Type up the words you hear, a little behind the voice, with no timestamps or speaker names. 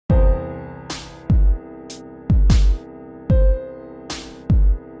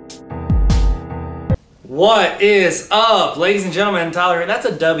What is up, ladies and gentlemen? Tyler here. That's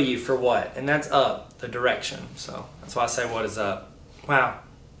a W for what? And that's up, the direction. So that's why I say what is up. Wow.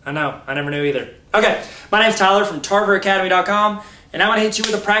 I know. I never knew either. Okay. My name's Tyler from TarverAcademy.com, and I'm going to hit you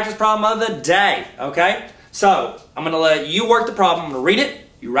with a practice problem of the day. Okay? So I'm going to let you work the problem. I'm going to read it.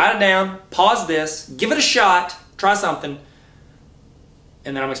 You write it down. Pause this. Give it a shot. Try something. And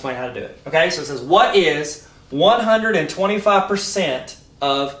then I'm going to explain how to do it. Okay? So it says, what is 125%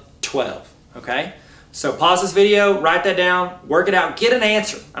 of 12? Okay? So pause this video, write that down, work it out, get an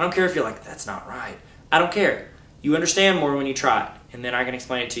answer. I don't care if you're like, that's not right. I don't care. You understand more when you try it. And then I can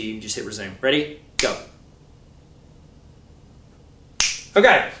explain it to you. Just hit resume. Ready? Go.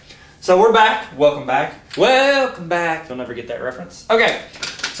 Okay. So we're back. Welcome back. Welcome back. You'll never get that reference. Okay.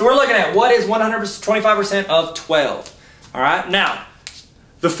 So we're looking at what is 125% of 12. All right. Now,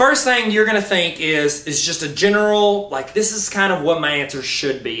 the first thing you're going to think is just a general, like this is kind of what my answer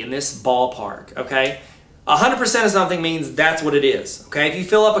should be in this ballpark, okay? 100% of something means that's what it is, okay? If you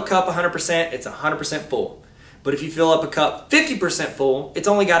fill up a cup 100%, it's 100% full. But if you fill up a cup 50% full, it's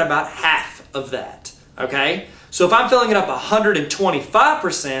only got about half of that, okay? So if I'm filling it up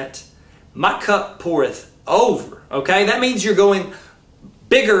 125%, my cup poureth over, okay? That means you're going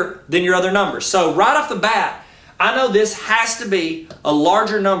bigger than your other numbers. So right off the bat, I know this has to be a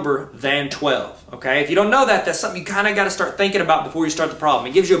larger number than 12, okay? If you don't know that, that's something you kind of got to start thinking about before you start the problem.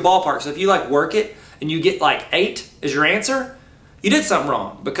 It gives you a ballpark. So if you like work it and you get like 8 as your answer, you did something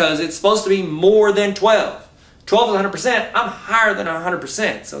wrong because it's supposed to be more than 12. 12 is 100%. I'm higher than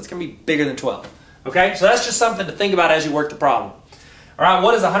 100%, so it's going to be bigger than 12, okay? So that's just something to think about as you work the problem. All right,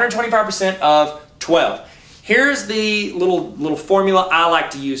 what is 125% of 12? Here's the little formula I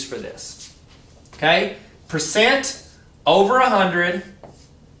like to use for this, okay? Percent over 100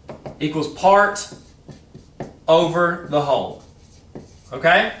 equals part over the whole.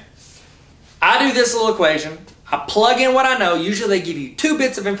 Okay? I do this little equation. I plug in what I know. Usually they give you 2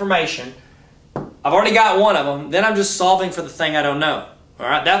 bits of information. I've already got one of them. Then I'm just solving for the thing I don't know. All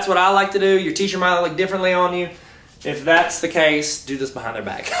right? That's what I like to do. Your teacher might look differently on you. If that's the case, do this behind their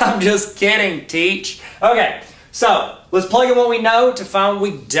back. I'm just kidding, teach. Okay, so let's plug in what we know to find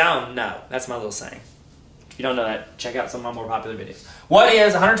what we don't know. That's my little saying. If you don't know that, check out some of my more popular videos. What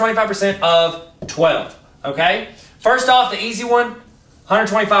is 125% of 12? Okay? First off, the easy one,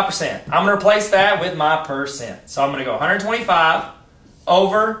 125%. I'm going to replace that with my percent. So I'm going to go 125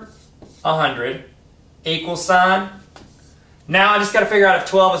 over 100 equals sign. Now I just got to figure out if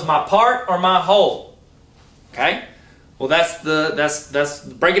 12 is my part or my whole. Okay? Well, that's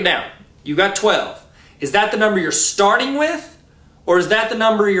break it down. You got 12. Is that the number you're starting with, or is that the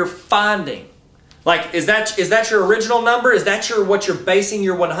number you're finding? Like, is that your original number? Is that what you're basing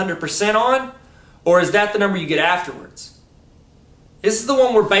your 100% on? Or is that the number you get afterwards? This is the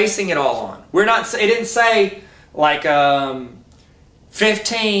one we're basing it all on. It didn't say like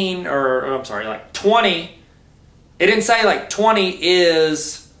 15 or I'm sorry, like 20. It didn't say like 20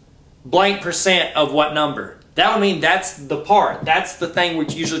 is blank percent of what number. That would mean that's the part. That's the thing we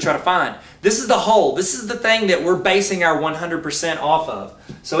usually try to find. This is the whole. This is the thing that we're basing our 100% off of.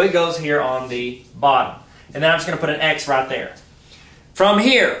 So it goes here on the bottom. And then I'm just going to put an X right there. From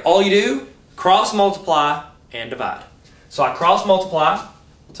here, all you do, cross multiply and divide. So I cross multiply.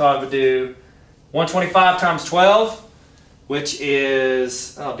 So I would do 125 times 12, which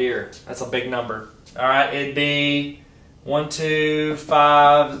is, oh dear, that's a big number. All right, it'd be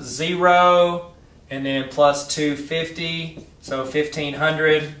 1250 and then plus 250, so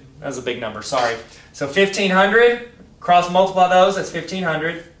 1500. That's a big number, sorry. So 1500, cross multiply those, that's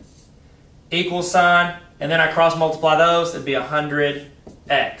 1500. Equals sign, and then I cross multiply those, it'd be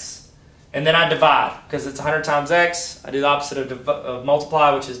 100x. And then I divide, because it's 100 times x. I do the opposite of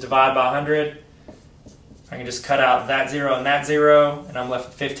multiply, which is divide by 100. I can just cut out that 0 and that 0, and I'm left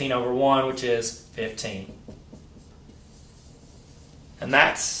with 15 over 1, which is 15. And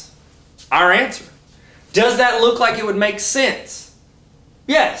that's our answer. Does that look like it would make sense?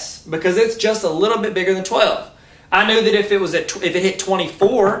 Yes, because it's just a little bit bigger than 12. I knew that if it hit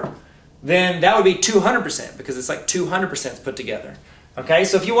 24, then that would be 200% because it's like 200% put together. Okay,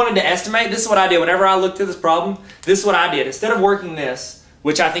 so if you wanted to estimate, this is what I did. Whenever I looked through this problem, this is what I did. Instead of working this,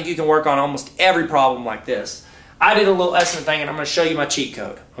 which I think you can work on almost every problem like this, I did a little estimate thing, and I'm going to show you my cheat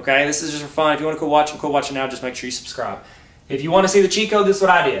code. Okay, this is just for fun. If you want to quit watching now, just make sure you subscribe. If you want to see the cheat code, this is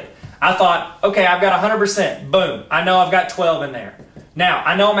what I did. I thought, okay, I've got 100%. Boom. I know I've got 12 in there. Now,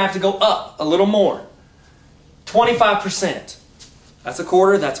 I know I'm going to have to go up a little more. 25%. That's a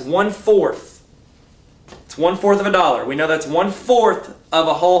quarter. That's 1/4. It's 1/4 of a dollar. We know that's 1/4 of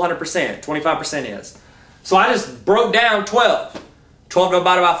a whole 100%. 25% is. So I just broke down 12. 12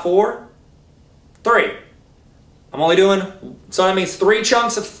 divided by 4, 3. I'm only doing, so that means 4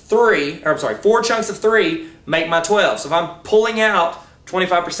 chunks of 3 make my 12. So if I'm pulling out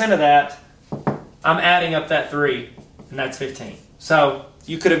 25% of that, I'm adding up that 3, and that's 15. So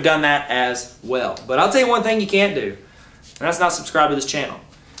you could have done that as well. But I'll tell you one thing you can't do, and that's not subscribe to this channel.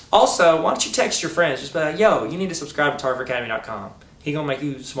 Also, why don't you text your friends? Just be like, yo, you need to subscribe to tarveracademy.com. He's going to make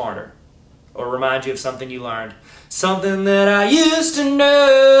you smarter. Or remind you of something you learned. Something that I used to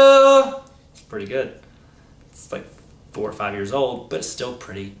know. It's pretty good. It's like 4 or 5 years old, but it's still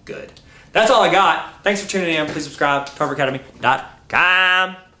pretty good. That's all I got. Thanks for tuning in. Please subscribe to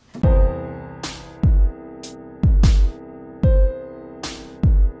tarveracademy.com.